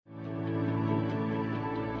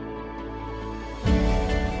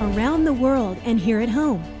around the world and here at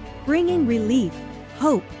home, bringing relief,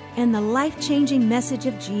 hope, and the life-changing message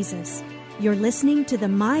of Jesus. You're listening to the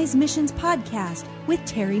Mize Missions Podcast with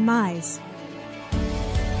Terry Mize.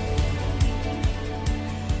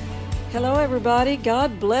 Hello, everybody.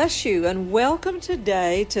 God bless you, and welcome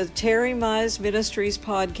today to Terry Mize Ministries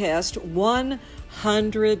Podcast,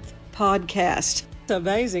 100th podcast. It's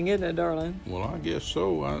amazing, isn't it, darling? Well, I guess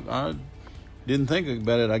so. I didn't think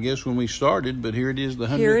about it, I guess, when we started, but here it is, the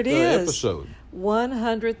 100th Here it is. episode.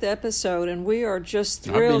 100th episode, and we are just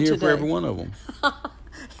thrilled today. I've been here for every one of them.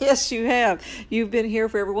 Yes, you have. You've been here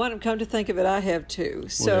for every one, and come to think of it, I have too.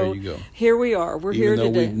 So well, there you go. Here we are. We're Even here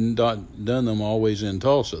though today. we've not done them always in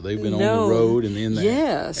Tulsa. They've been on the road and in the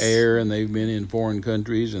air, and they've been in foreign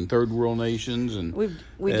countries and third world nations. And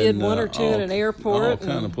we did one or two in an airport. All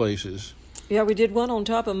kind of places. Yeah, we did one on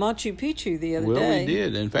top of Machu Picchu the other day. Well, we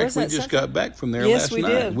did. In fact, we just got back from there last night.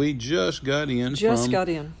 Did. We just got in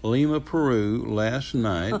from Lima, Peru last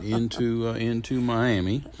night into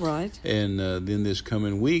Miami. Right. And then this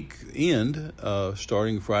coming weekend,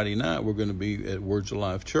 starting Friday night, we're going to be at Words of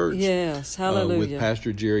Life Church. Yes, hallelujah. With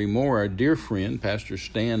Pastor Jerry Moore, our dear friend, Pastor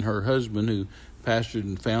Stan, her husband, who pastored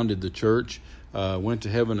and founded the church, went to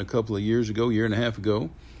heaven a year and a half ago.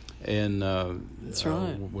 And that's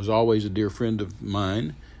right. Was always a dear friend of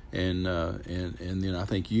mine, and then I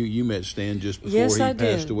think you met Stan just before he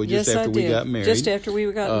passed away, just after we got married. Just after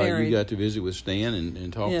we got married, you got to visit with Stan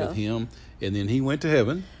and talk with him, and then he went to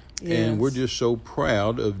heaven. Yes. And we're just so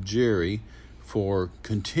proud of Jerry for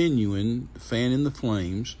continuing fanning the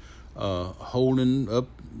flames, holding up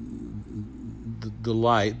the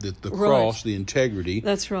light, the cross, the integrity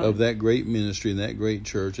of that great ministry and that great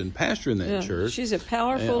church, and pastoring that church. She's a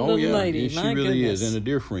powerful little lady. She really is, and a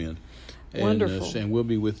dear friend. Wonderful. And we'll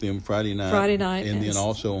be with them Friday night, and then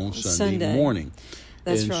also on Sunday morning.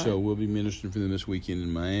 That's right. And so we'll be ministering for them this weekend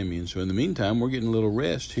in Miami. And so in the meantime, we're getting a little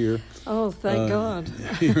rest here. Oh, thank God.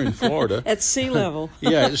 Here in Florida. At sea level.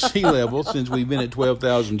 Yeah, at sea level, since we've been at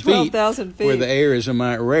 12,000 feet. 12,000 feet. Where the air is a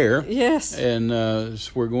mite rare. Yes. And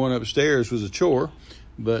we're going upstairs was a chore.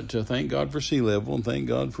 But thank God for sea level, and thank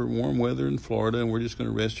God for warm weather in Florida. And we're just going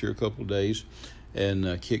to rest here a couple of days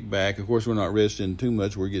and kick back. Of course, we're not resting too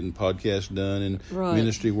much. We're getting podcasts done and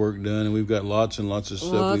ministry work done, and we've got lots and lots of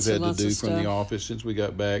stuff we've had to do from the office since we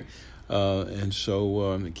got back, and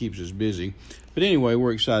so it keeps us busy. But anyway,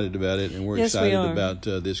 we're excited about it, and we're excited about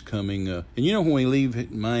this coming. And when we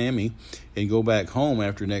leave Miami and go back home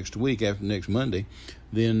after next Monday,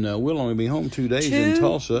 then we'll only be home 2 days in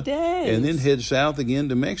Tulsa, and then head south again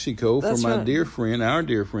to Mexico for our dear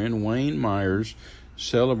friend, Wayne Myers,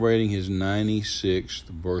 celebrating his 96th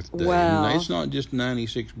birthday. Wow. And it's not just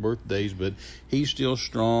 96 birthdays, but he's still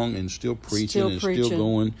strong and still preaching still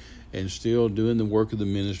going and still doing the work of the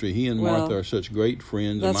ministry. He and Martha are such great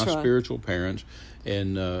friends and my spiritual parents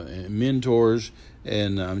and mentors,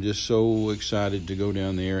 and I'm just so excited to go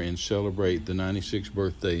down there and celebrate the 96th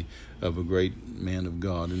birthday of a great man of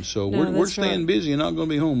God. And so we're staying busy and not going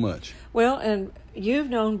to be home much. Well, and you've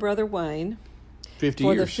known Brother Wayne 50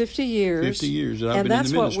 for years. the 50 years. 50 years that I've been in the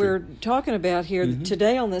ministry. And that's what we're talking about here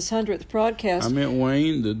today on this 100th broadcast. I met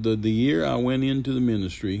Wayne the year I went into the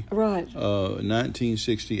ministry. Right.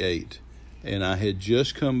 1968. And I had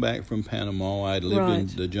just come back from Panama. I had lived in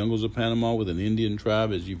the jungles of Panama with an Indian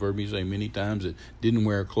tribe, as you've heard me say many times, that didn't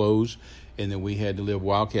wear clothes. And then we had to live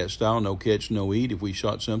wildcat style, no catch, no eat. If we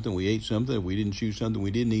shot something, we ate something. If we didn't shoot something, we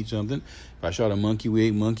didn't eat something. If I shot a monkey, we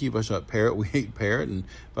ate monkey. If I shot parrot, we ate parrot. And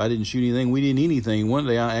if I didn't shoot anything, we didn't eat anything. One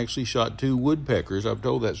day I actually shot 2 woodpeckers. I've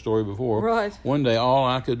told that story before. Right. One day all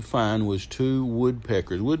I could find was 2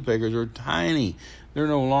 woodpeckers. Woodpeckers are tiny. They're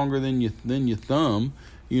no longer than your thumb,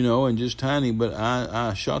 and just tiny. But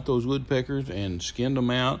I shot those woodpeckers and skinned them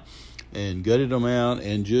out and gutted them out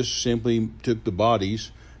and just simply took the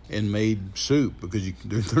bodies and made soup, because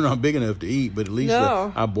they're not big enough to eat, but at least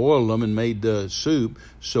I boiled them and made soup,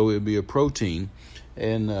 so it would be a protein.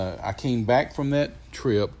 And I came back from that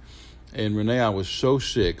trip, and Renee, I was so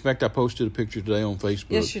sick. In fact, I posted a picture today on Facebook.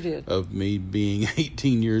 Yes, you did. Of me being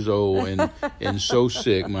 18 years old and so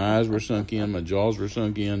sick. My eyes were sunk in, my jaws were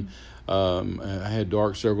sunk in. I had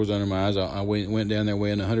dark circles under my eyes. I went down there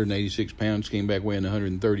weighing 186 pounds, came back weighing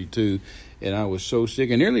 132, and I was so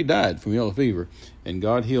sick. I nearly died from yellow fever, and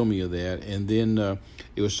God healed me of that. And then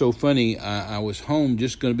it was so funny. I was home,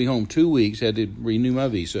 just going to be home 2 weeks, had to renew my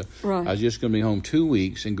visa. Right. I was just going to be home 2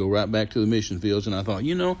 weeks and go right back to the mission fields, and I thought,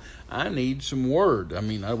 I need some word. I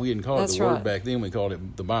mean, we didn't call it the word back then. We called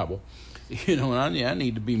it the Bible. And I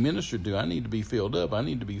need to be ministered to. I need to be filled up. I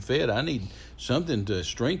need to be fed. I need something to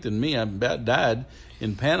strengthen me. I about died,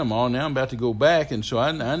 in Panama. Now I'm about to go back, and so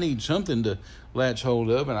I need something to latch hold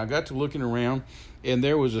of. And I got to looking around, and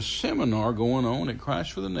there was a seminar going on at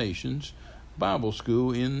Christ for the Nations Bible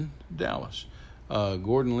School in Dallas.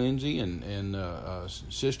 Gordon Lindsay and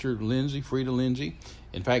Sister Lindsay, Frida Lindsay.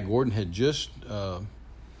 In fact, Gordon had just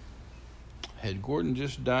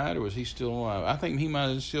died, or was he still alive? I think he might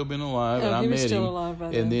have still been alive, and I met him. Alive by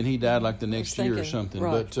then. And then he died like the next year or something.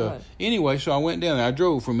 Right, but anyway, so I went down there. I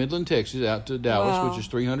drove from Midland, Texas, out to Dallas, which is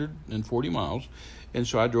 340 miles. And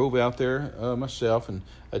so I drove out there myself and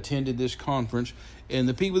attended this conference. And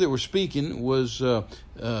the people that were speaking was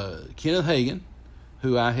Kenneth Hagin,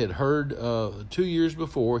 who I had heard 2 years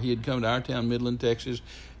before. He had come to our town, Midland, Texas,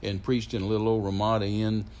 and preached in a little old Ramada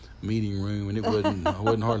Inn meeting room, and it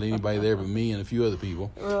wasn't hardly anybody there but me and a few other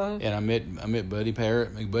people. Right. And I met Buddy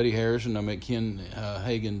Harrison. I met Ken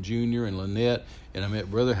Hagin Jr. and Lynette, and I met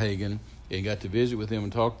Brother Hagin and got to visit with them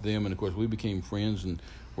and talk to them. And of course, we became friends and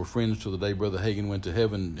were friends till the day Brother Hagin went to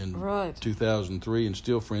heaven in 2003, and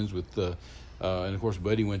still friends with. And of course,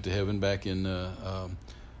 Buddy went to heaven back in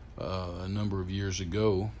a number of years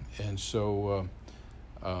ago, and so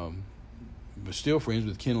but still friends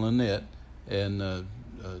with Ken and Lynette, and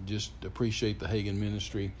just appreciate the Hagin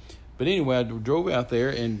ministry. But anyway, I drove out there,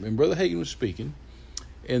 and Brother Hagin was speaking,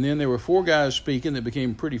 and then there were 4 guys speaking that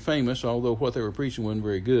became pretty famous, although what they were preaching wasn't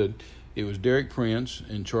very good. It was Derek Prince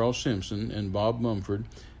and Charles Simpson and Bob Mumford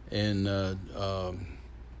and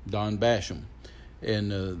Don Basham,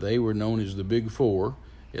 and they were known as the Big Four.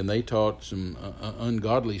 And they taught some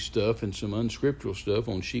ungodly stuff and some unscriptural stuff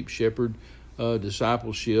on sheep shepherd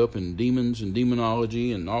discipleship and demons and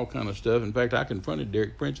demonology and all kind of stuff. In fact, I confronted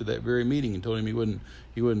Derek Prince at that very meeting and told him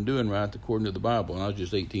he wasn't doing right according to the Bible. And I was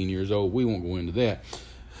just 18 years old. We won't go into that.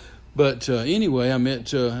 But anyway, I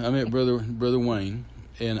met Brother Wayne,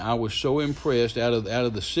 and I was so impressed out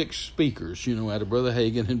of the 6 speakers, out of Brother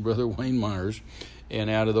Hagin and Brother Wayne Myers. And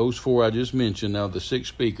out of those 4 I just mentioned, out of the 6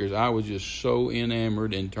 speakers, I was just so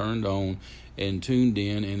enamored and turned on and tuned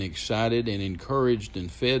in and excited and encouraged and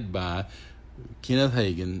fed by Kenneth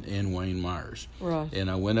Hagin and Wayne Myers. Right. And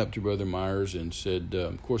I went up to Brother Myers and said,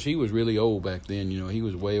 of course, he was really old back then. He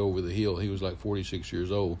was way over the hill. He was like 46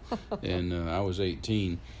 years old, and I was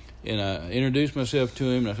 18. And I introduced myself to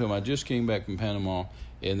him, and I told him I just came back from Panama,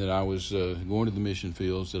 and that I was going to the mission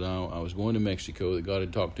fields, that I was going to Mexico, that God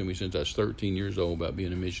had talked to me since I was 13 years old about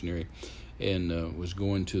being a missionary, and was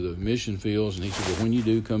going to the mission fields. And he said, well, when you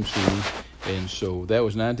do, come see me. And so that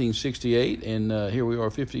was 1968, and here we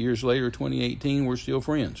are 50 years later, 2018, we're still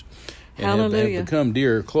friends. And Hallelujah. have become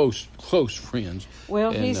dear, close friends.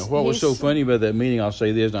 Well, and what was so funny about that meeting, I'll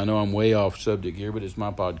say this, and I know I'm way off subject here, but it's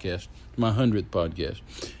my podcast, my 100th podcast.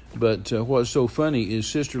 But what's so funny is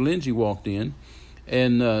Sister Lindsay walked in,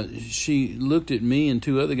 and she looked at me and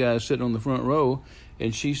 2 other guys sitting on the front row,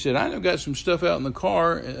 and she said, I've got some stuff out in the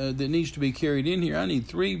car that needs to be carried in here. I need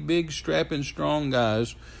 3 big, strapping, strong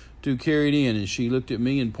guys to carry it in. And she looked at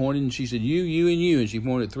me and pointed, and she said, you, and you. And she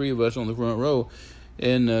pointed at 3 of us on the front row.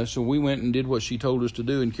 And so we went and did what she told us to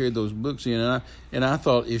do and carried those books in. And I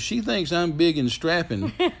thought, if she thinks I'm big and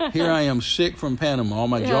strapping, here I am sick from Panama.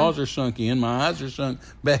 My jaws are sunk in. My eyes are sunk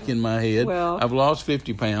back in my head. Well, I've lost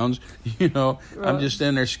 50 pounds. Right. I'm just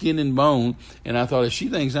standing there skin and bone. And I thought, if she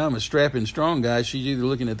thinks I'm a strapping, strong guy, she's either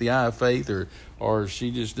looking at the eye of faith or she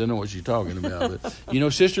just doesn't know what she's talking about.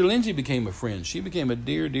 But, Sister Lindsay became a friend. She became a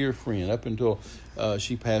dear, dear friend up until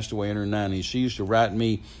she passed away in her 90s. She used to write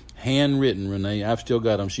me handwritten, Renee. I've still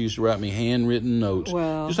got them. She used to write me handwritten notes.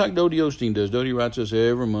 Wow. Just like Dodie Osteen does. Dodie writes us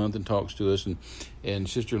every month and talks to us. And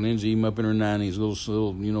Sister Lindsay, even up in her 90s,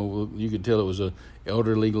 little, you could tell it was a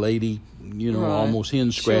elderly lady, right. Almost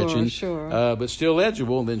hen scratching. Sure. But still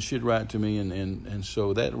legible. Then she'd write to me. And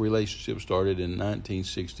so that relationship started in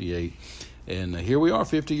 1968. And here we are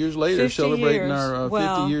 50 years later, celebrating our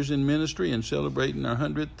 50 years in ministry and celebrating our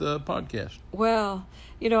 100th podcast. Well,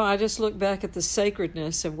 I just look back at the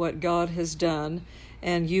sacredness of what God has done,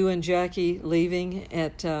 and you and Jackie leaving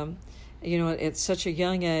at such a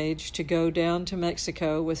young age to go down to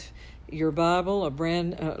Mexico with your Bible, a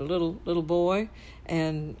little boy,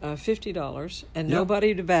 and $50, and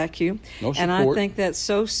nobody to back you. No support. And I think that's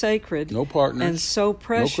so sacred. No partners. And so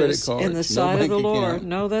precious in the sight of the Lord. Account.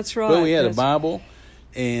 No, that's right. But we had a Bible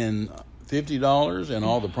and $50 and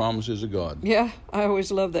all the promises of God. Yeah, I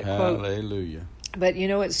always love that quote. Hallelujah. But,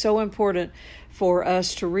 it's so important for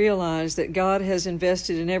us to realize that God has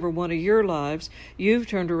invested in every one of your lives. You've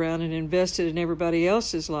turned around and invested in everybody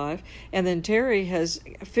else's life. And then Terry has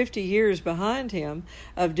 50 years behind him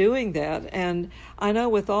of doing that. And I know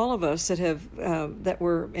with all of us that have that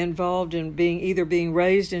were involved in being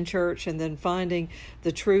raised in church and then finding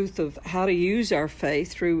the truth of how to use our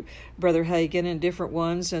faith through Brother Hagin and different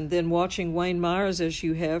ones, and then watching Wayne Myers, as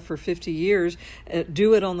you have for 50 years,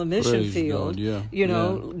 do it on the mission Praise field. God,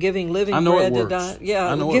 yeah, Giving living I know bread it to works. die. Yeah,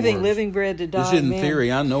 I know giving it works. living bread to die. This isn't men.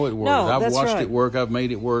 theory. I know it works. No, I've that's watched right. it work. I've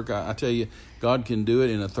made it work. I tell you, God can do it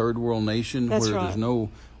in a third world nation That's where right. there's no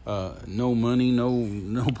money,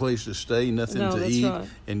 no place to stay, nothing No, to that's eat, right.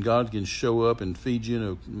 and God can show up and feed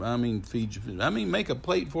you. Make a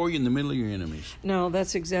plate for you in the middle of your enemies. No,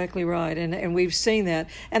 that's exactly right. And we've seen that.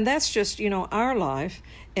 And that's just, our life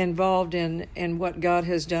involved in what God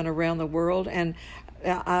has done around the world. And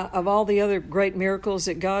of all the other great miracles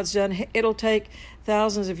that God's done, it'll take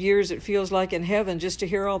thousands of years, it feels like, in heaven just to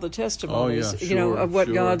hear all the testimonies, of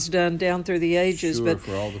what God's done down through the ages. Sure, but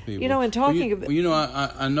for all the people. in talking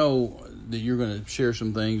about, I know that you're going to share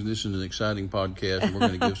some things. This is an exciting podcast, and we're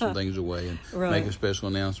going to give some things away and Right. make a special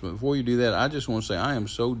announcement. Before you do that, I just want to say I am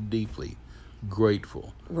so deeply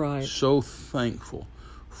grateful, Right. so thankful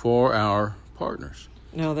for our partners.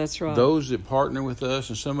 No, that's right. Those that partner with us,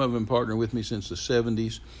 and some of them partner with me since the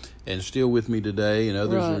 70s and still with me today, and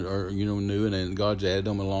others Right. are new, and God's added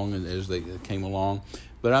them along as they came along.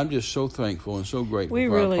 But I'm just so thankful and so grateful We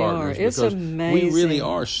for really our partners. are. It's because amazing. we really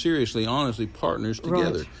are seriously, honestly partners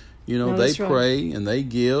together. Right. No, that's they right. pray and they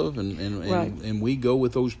give, and Right. and we go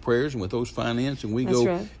with those prayers and with those finances, and we That's go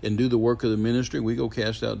right. and do the work of the ministry. We go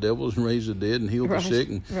cast out devils and raise the dead and heal Right. the sick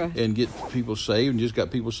and, Right. and get people saved. And just got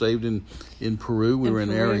people saved in Peru. We were in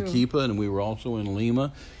Peru. Arequipa, and we were also in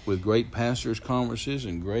Lima with great pastors' conferences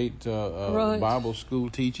and great Right. Bible school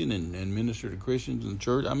teaching and minister to Christians in the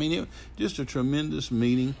church. I mean, just a tremendous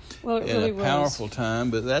meeting Well, it and really a was. powerful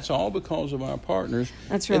time. But that's all because of our partners.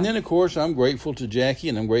 That's right. And then, of course, I'm grateful to Jackie,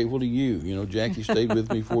 and I'm grateful to you. Jackie stayed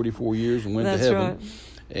with me 44 years and went That's to heaven. right.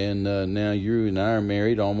 And now you and I are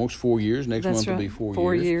married almost 4 years. Next That's month will right. be 4 years.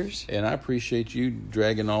 4 years. And I appreciate you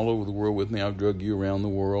dragging all over the world with me. I've drug you around the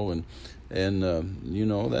world, and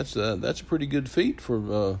that's a pretty good feat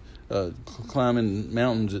for climbing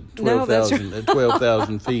mountains at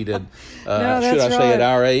 12,000 feet. At should I say at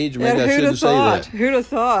our age? Maybe I shouldn't say that. Who'd have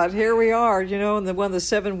thought? Here we are, in one of the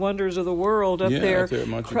 7 wonders of the world up there, up there at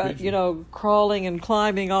Machu Picchu. crawling and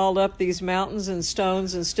climbing all up these mountains and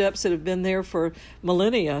stones and steps that have been there for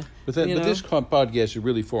millennia. But this podcast is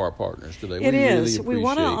really for our partners today. It we is. Really We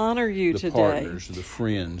want to appreciate honor you the today. partners, the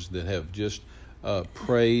friends that have just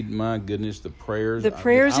prayed. My goodness, the prayers. The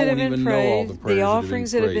prayers that have I won't been even know all prayed, the prayers the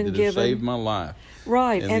offerings that have prayed been that given. saved my life.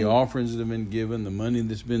 Right. And the offerings that have been given, the money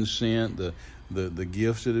that's been sent, the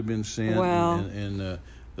gifts that have been sent, Wow. and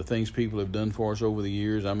the things people have done for us over the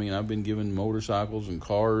years. I mean, I've been given motorcycles and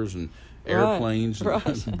cars and airplanes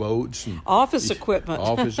and boats and office equipment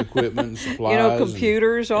and supplies,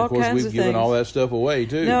 computers, all and of course kinds we've of given things. all that stuff away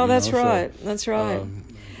too. No, that's so, right. That's right.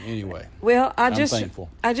 Anyway, Well, I'm thankful.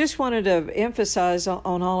 I just wanted to emphasize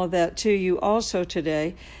on all of that to you also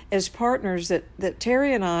today as partners that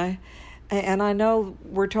Terry and I, and I know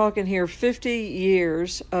we're talking here 50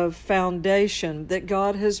 years of foundation that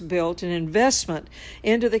God has built, an investment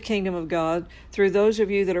into the kingdom of God through those of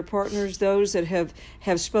you that are partners, those that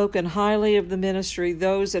have spoken highly of the ministry,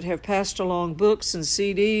 those that have passed along books and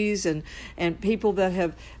CDs, and people that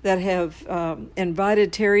have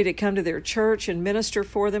invited Terry to come to their church and minister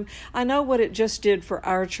for them. I know what it just did for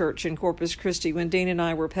our church in Corpus Christi when Dean and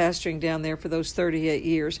I were pastoring down there for those 38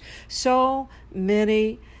 years. So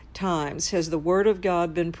many times has the word of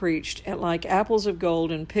God been preached at like apples of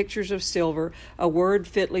gold and pictures of silver, a word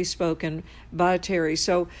fitly spoken by Terry.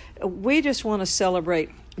 So we just want to celebrate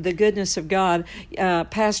the goodness of God.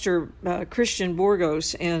 Pastor Christian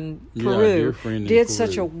Burgos in Peru dear friend in did Peru.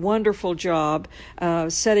 such a wonderful job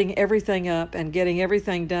setting everything up and getting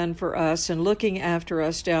everything done for us and looking after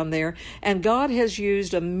us down there. And God has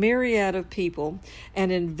used a myriad of people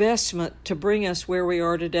and investment to bring us where we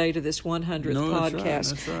are today to this 100th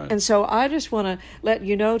podcast. That's right. And so I just want to let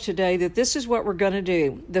you know today that this is what we're going to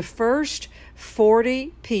do. The first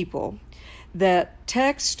 40 people that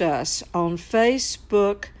text us on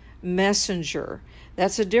Facebook Messenger.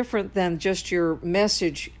 That's a different than just your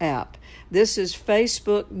message app. This is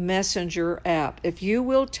Facebook Messenger app. If you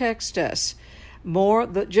will text us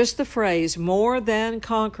just the phrase "more than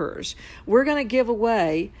conquerors," we're going to give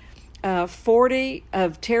away 40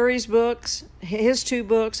 of Terry's books, his 2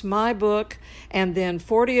 books, my book, and then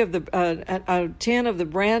 10 of the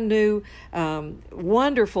brand new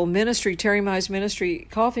wonderful ministry, Terry Mize Ministry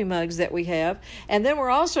coffee mugs that we have. And then we're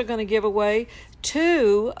also going to give away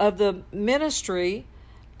 2 of the ministry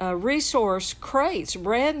resource crates,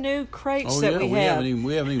 brand new crates that we have.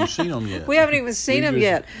 We haven't even seen them yet. We haven't even seen them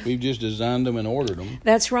yet. We've just designed them and ordered them.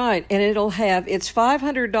 That's right. And it's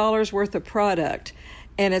 $500 worth of product.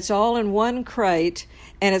 And it's all in one crate,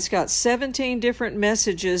 and it's got 17 different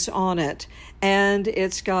messages on it. And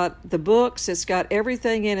it's got the books, it's got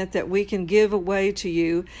everything in it that we can give away to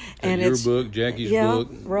you. And your book, Jackie's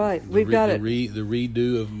book. Right. We've got it. The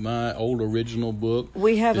redo of my old original book.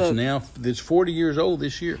 We have it's 40 years old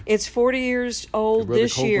this year. It's 40 years old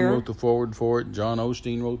this Brother year. Copeland wrote the foreword for it. John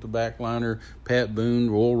Osteen wrote the backliner. Pat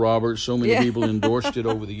Boone, Royal Roberts, so many people endorsed it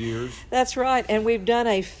over the years. That's right. And we've done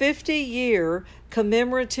a 50-year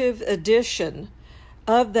commemorative edition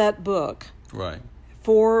of that book. Right.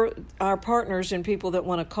 For our partners and people that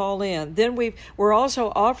want to call in. Then we're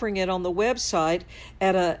also offering it on the website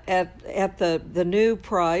at the new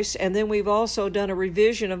price, and then we've also done a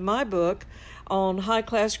revision of my book on high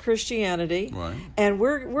class Christianity. Right. And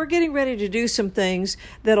we're getting ready to do some things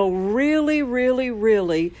that'll really, really,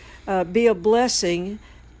 really be a blessing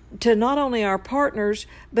to not only our partners,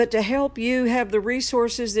 but to help you have the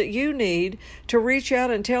resources that you need to reach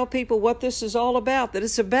out and tell people what this is all about, that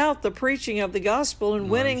it's about the preaching of the gospel and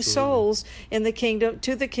winning souls in the kingdom,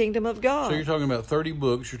 to the kingdom of God. So you're talking about 30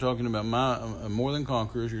 books, you're talking about More Than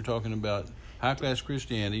Conquerors, you're talking about High Class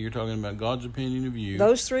Christianity, you're talking about God's Opinion of You.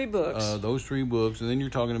 Those 3 books. And then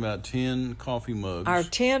you're talking about 10 coffee mugs. Our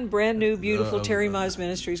 10 brand new, beautiful Terry Mize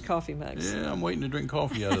Ministries coffee mugs. Yeah, I'm waiting to drink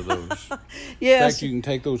coffee out of those. Yes. In fact, you can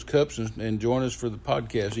take those cups and join us for the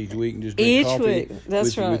podcast each week and just drink coffee. Each week,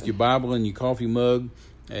 that's right. With your Bible and your coffee mug.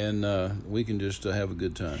 And we can just have a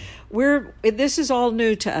good time. This is all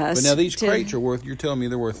new to us. But now these crates are worth, you're telling me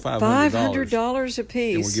they're worth $500. $500 a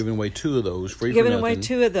piece. And we're giving away 2 of those free for nothing. Giving away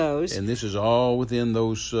 2 of those. And this is all within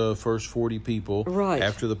those first 40 people. Right.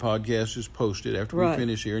 After the podcast is posted, after we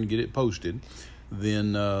finish here and get it posted,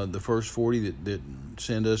 then the first 40 that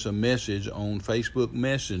send us a message on Facebook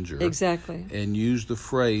Messenger. Exactly. And use the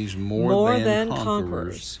phrase more than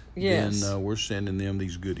conquerors. Yes. Then we're sending them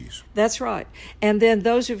these goodies. That's right. And then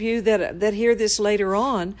those of you that hear this later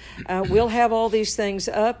on, we'll have all these things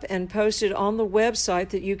up and posted on the website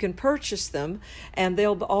that you can purchase them, and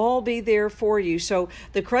they'll all be there for you. So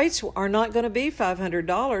the crates are not going to be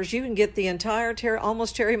 $500. You can get the entire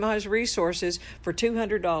almost Terry Mize resources for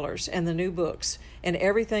 $200, and the new books and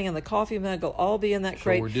everything, and the coffee mug will all be in that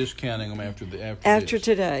crate. So we're discounting them after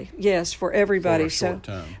today. Yes, for everybody.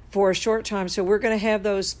 For a short time. So we're going to have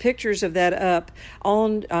those pictures of that up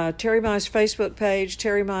on Terry Mize Facebook page,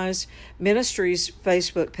 Terry Mize Ministries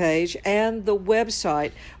Facebook page, and the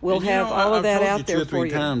website. We'll have all of that out there for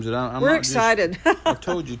you. We're excited. I've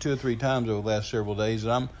told you 2 or 3 times over the last several days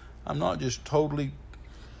that I'm not just totally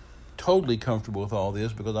comfortable with all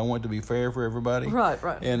this, because I want it to be fair for everybody. Right.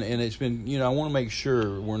 And it's been, I want to make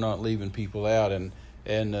sure we're not leaving people out.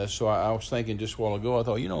 And so I was thinking just a while ago, I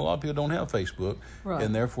thought, a lot of people don't have Facebook,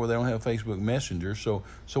 and therefore they don't have Facebook Messenger. So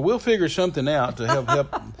we'll figure something out to help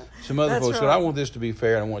some other folks. Right. But I want this to be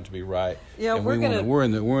fair, and I want it to be right. Yeah, and we're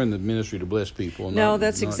in the ministry to bless people.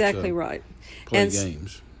 That's exactly right. Play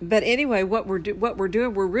games. But anyway, what we're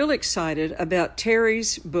doing, we're really excited about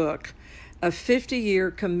Terry's book, a 50-year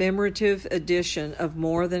commemorative edition of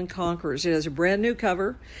More Than Conquerors. It has a brand new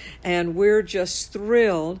cover, and we're just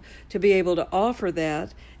thrilled to be able to offer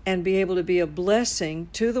that and be able to be a blessing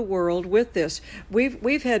to the world with this.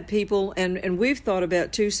 We've had people, and we've thought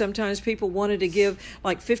about too, sometimes people wanted to give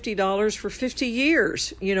like $50 for 50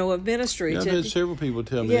 years, of ministry. Yeah, I've had several people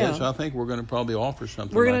tell me that, so I think we're going to probably offer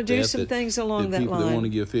something We're like going to do some things along that line. People that want to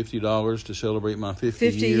give $50 to celebrate my 50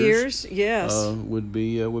 years, yes, would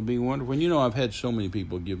be wonderful. And I've had so many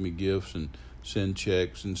people give me gifts and send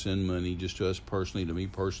checks and send money just to us personally, to me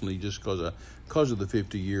personally, just because of the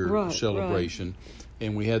 50-year celebration. Right.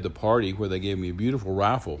 And we had the party where they gave me a beautiful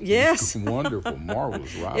rifle. Yes. Wonderful,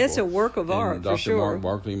 marvelous rifle. It's a work of art, Dr. for sure. Mark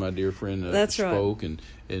Barkley, my dear friend, spoke, right.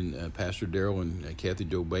 and Pastor Darrell and Kathy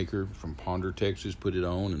Jo Baker from Ponder, Texas, put it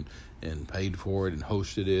on and paid for it and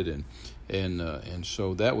hosted it. And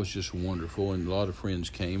so that was just wonderful. And a lot of friends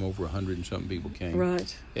came, over 100 and something people came.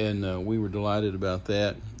 Right. And we were delighted about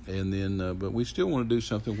that. And then, but we still want to do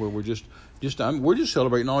something where we're just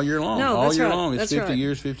celebrating all year long. No, all year right. long. It's that's 50 right.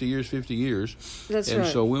 years, 50 years, 50 years. That's and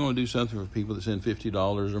right. so we want to do something for people that send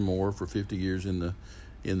 $50 or more for 50 years in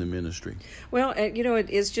in the ministry. Well,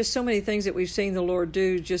 it's just so many things that we've seen the Lord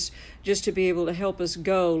do just to be able to help us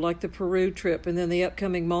go, like the Peru trip, and then the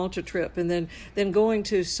upcoming Malta trip, and then going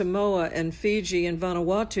to Samoa and Fiji and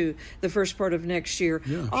Vanuatu the first part of next year.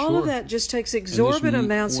 Yeah, all of that just takes exorbitant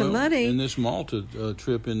amounts of money. And this Malta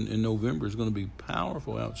trip in November is going to be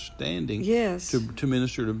powerful, outstanding. Yes. To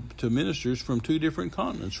minister to ministers from 2 different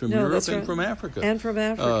continents, from Europe and from Africa. And from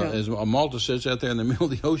Africa. As Malta sits out there in the middle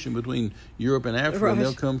of the ocean between Europe and Africa, right. and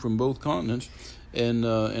they'll come from both continents. And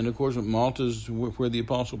of course, Malta's where the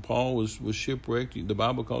Apostle Paul was shipwrecked. The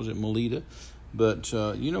Bible calls it Melita. But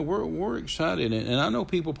we're excited, and I know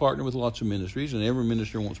people partner with lots of ministries, and every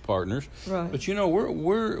minister wants partners. Right. But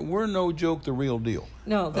we're no joke, the real deal.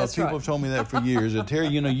 No, that's right. People have told me that for years. That Terry,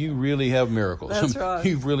 you really have miracles. That's right.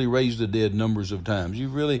 You've really raised the dead numbers of times.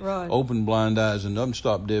 You've really opened blind eyes and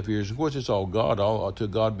unstopped deaf ears. Of course, it's all God. All to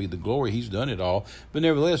God be the glory. He's done it all. But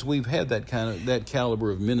nevertheless, we've had that caliber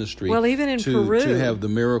of ministry. Well, even in Peru, to have the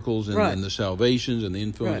miracles and the salvations and the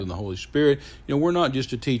influence of the Holy Spirit. We're not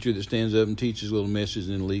just a teacher that stands up and teaches his little message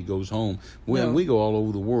and then goes home. We go all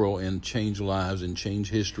over the world and change lives and change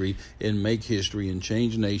history and make history and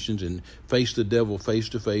change nations and face the devil face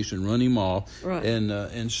to face and run him off. Right.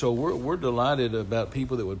 And so we're delighted about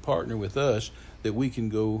people that would partner with us, that we can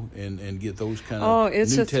go and get those kind of New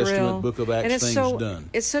Testament thrill. Book of Acts things done.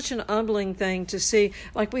 It's such an humbling thing to see.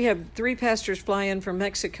 Like, we have 3 pastors fly in from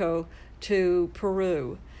Mexico to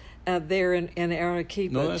Peru. There in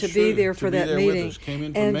Arequipa to be there for that meeting,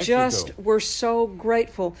 and Mexico. Just we're so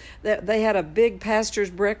grateful that they had a big pastors'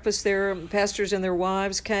 breakfast there. Pastors and their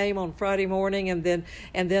wives came on Friday morning, and then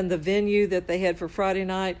the venue that they had for Friday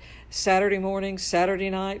night, Saturday morning, Saturday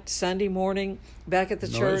night, Sunday morning, back at the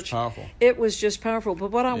church. It was powerful. It was just powerful.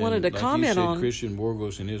 But what I wanted to comment on, Christian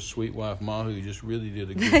Burgos and his sweet wife Mahu just really did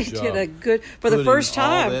a good they job. Did a good for the first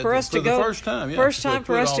time for us to go. First time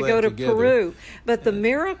for us to go to Peru. But the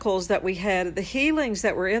miracles that we had, the healings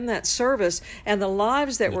that were in that service, and the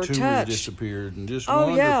lives that were touched, disappeared, and just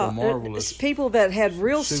wonderful, marvelous. People that had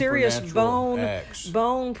real serious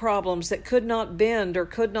bone problems that could not bend or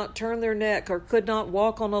could not turn their neck or could not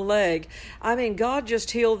walk on a leg. I mean, God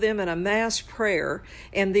just healed them in a mass prayer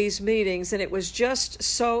in these meetings, and it was just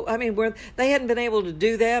so. I mean, where they hadn't been able to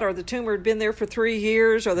do that, or the tumor had been there for 3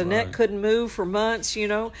 years, or the neck couldn't move for months.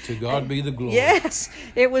 To God be the glory. Yes,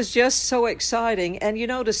 it was just so exciting, and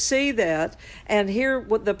to see that and hear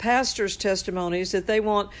what the pastors' testimonies that they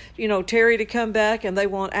want, Terry to come back, and they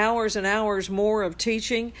want hours and hours more of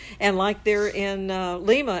teaching, and like they're in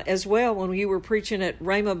Lima as well when you were preaching at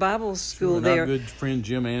Rhema Bible School and there. Our good friend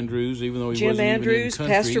Jim Andrews, even though he Jim wasn't Andrews, even in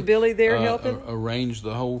country, Pastor Billy there helping, arranged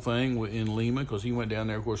the whole thing in Lima, because he went down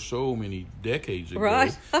there, of course, so many decades ago.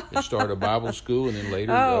 Right. And started a Bible school, and then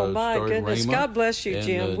later my started goodness. Rhema. God bless you,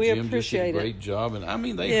 Jim. We Jim appreciate just did a great job, and I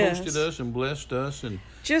mean they hosted us and blessed us and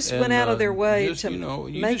just went out of their way to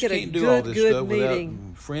make it a good meeting.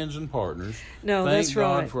 Without friends and partners. No, Thank that's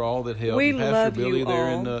God right. for all that helped. We Pastor love Billy you there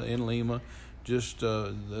all. in Lima, just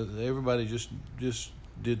everybody just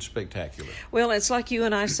did spectacular. Well, it's like you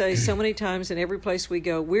and I say so many times in every place we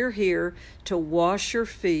go. We're here to wash your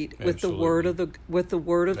feet with the word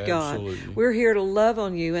of God. We're here to love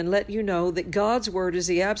on you and let you know that God's word is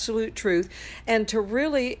the absolute truth, and to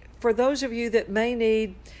really, for those of you that may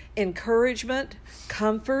need encouragement,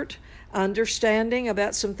 comfort, understanding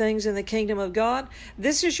about some things in the kingdom of God,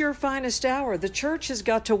 this is your finest hour. The church has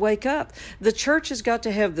got to wake up. The church has got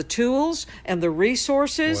to have the tools and the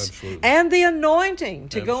resources and the anointing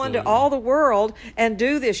to go into all the world and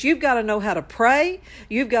do this. You've got to know how to pray.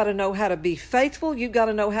 You've got to know how to be faithful. You've got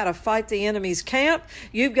to know how to fight the enemy's camp.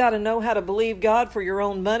 You've got to know how to believe God for your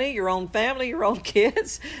own money, your own family, your own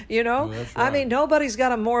kids. I mean, nobody's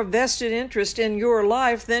got a more vested interest in your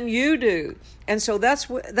life than you do. And so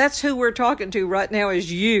that's who we're talking to right now is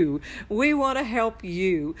you. We want to help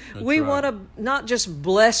you. We want to not just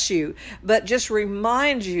bless you, but just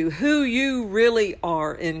remind you who you really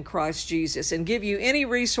are in Christ Jesus, and give you any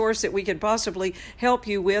resource that we could possibly help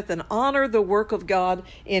you with, and honor the work of God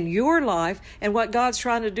in your life and what God's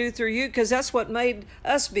trying to do through you, because that's what made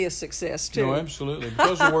us be a success too. No, absolutely.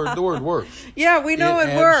 Because the word works. Yeah, we know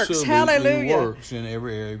it works. Hallelujah. It works in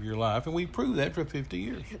every area of your life, and we proved that for 50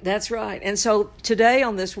 years. That's right. And so today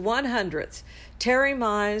on this 100th Terry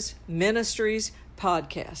Mize Ministries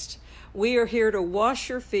podcast, we are here to wash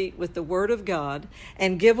your feet with the Word of God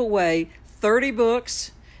and give away 30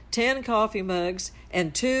 books, 10 coffee mugs,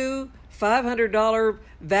 and 2 $500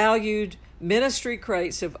 valued ministry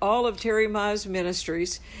crates of all of Terry Mize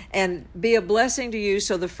Ministries, and be a blessing to you.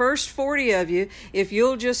 So the first 40 of you, if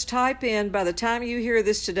you'll just type in, by the time you hear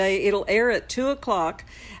this today, it'll air at 2 o'clock.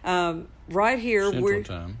 right here.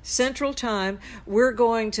 Central Time. We're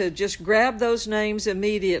going to just grab those names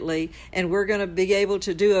immediately, and we're going to be able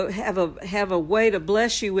to have a way to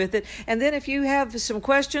bless you with it. And then if you have some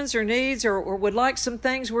questions or needs or would like some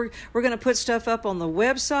things, we're going to put stuff up on the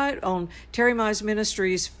website, on Terry Mize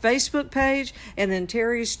Ministries Facebook page, and then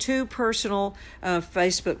Terry's 2 personal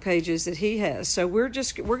Facebook pages that he has. So we're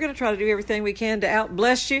going to try to do everything we can to out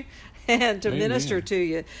bless you and to Amen. Minister to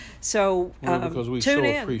you. So because we tune so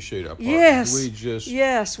in. appreciate our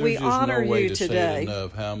partners. We honor you today. Say it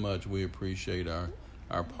enough how much we appreciate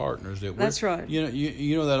our partners. That's right.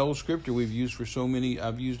 You know that old scripture we've used for so many.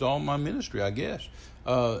 I've used all my ministry, I guess,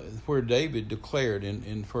 where David declared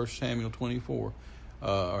in 1 Samuel 24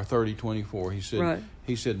 or 30:24.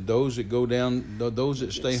 He said, those that go down, those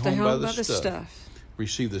that stay home by the stuff.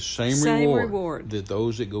 Receive the same reward that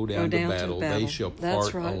those that go down to battle. They shall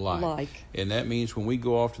part alike. And that means when we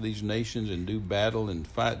go off to these nations and do battle and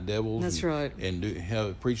fight devils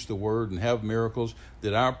and preach the word and have miracles,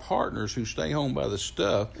 that our partners who stay home by the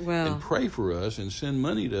stuff and pray for us and send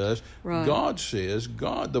money to us, God says,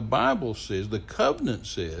 the Bible says, the covenant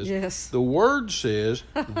says, the word says,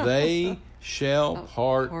 they shall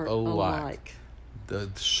part alike. The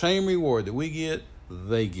same reward that we get,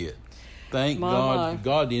 they get. Thank God.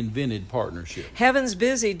 God invented partnership. Heaven's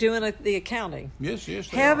busy doing the accounting. Yes.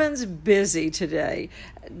 Heaven's busy today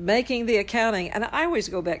making the accounting. And I always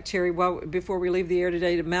go back, Terry, before we leave the air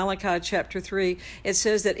today, to Malachi chapter 3. It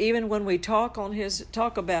says that even when we talk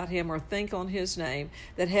about him or think on his name,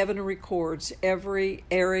 that heaven records every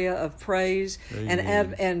area of praise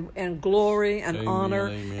and glory and honor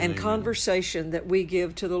and conversation that we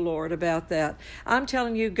give to the Lord about that. I'm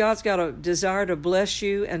telling you, God's got a desire to bless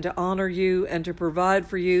you and to honor you and to provide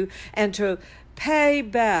for you and to pay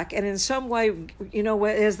back. And in some way,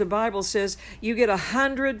 as the Bible says, you get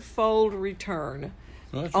 100-fold return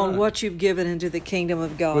on what you've given into the kingdom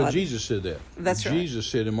of God. Well, Jesus said that. That's right. Jesus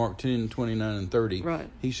said in Mark 10:29 and 30,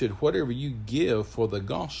 he said, whatever you give for the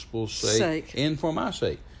gospel's sake and for my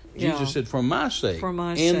sake. Jesus said, for my sake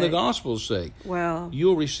the gospel's sake. Wow.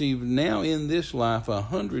 You'll receive now in this life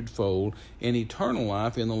 100-fold and eternal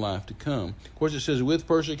life in the life to come. Of course, it says with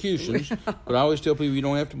persecutions, but I always tell people you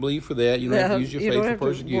don't have to believe for that. You don't have to use your faith for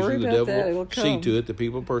persecution. The devil will see to it that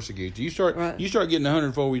people persecute you. You start getting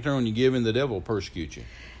 100-fold return when you give, and the devil will persecute you.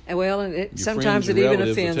 Well, and sometimes it even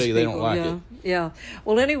offends people. They don't like it. Yeah.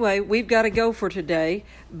 Well, anyway, we've got to go for today.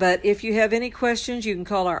 But if you have any questions, you can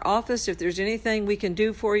call our office. If there's anything we can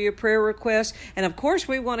do for you, prayer requests. And, of course,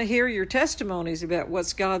 we want to hear your testimonies about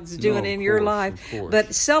what God's doing in your life.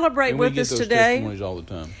 But celebrate with us today. We get those testimonies all the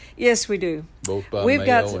time. Yes, we do. Both by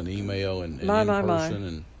mail and email and in person.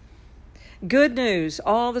 And good news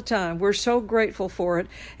all the time. We're so grateful for it.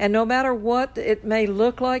 And no matter what it may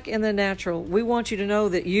look like in the natural, we want you to know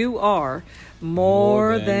that you are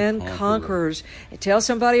more than conquerors. Tell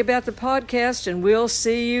somebody about the podcast, and we'll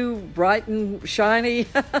see you bright and shiny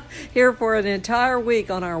here for an entire week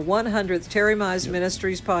on our 100th Terry Mize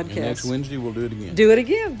Ministries podcast. And next Wednesday, we'll do it again. Do it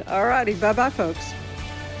again. All righty. Bye-bye, folks.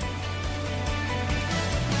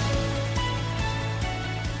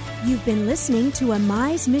 You've been listening to a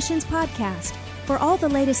Mize Missions podcast. For all the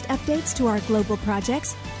latest updates to our global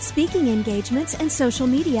projects, speaking engagements, and social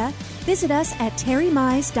media, visit us at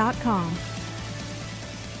terrymize.com.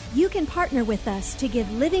 You can partner with us to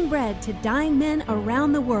give living bread to dying men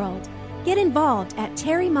around the world. Get involved at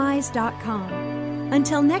terrymize.com.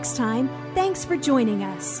 Until next time, thanks for joining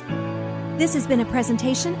us. This has been a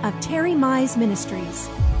presentation of Terry Mize Ministries.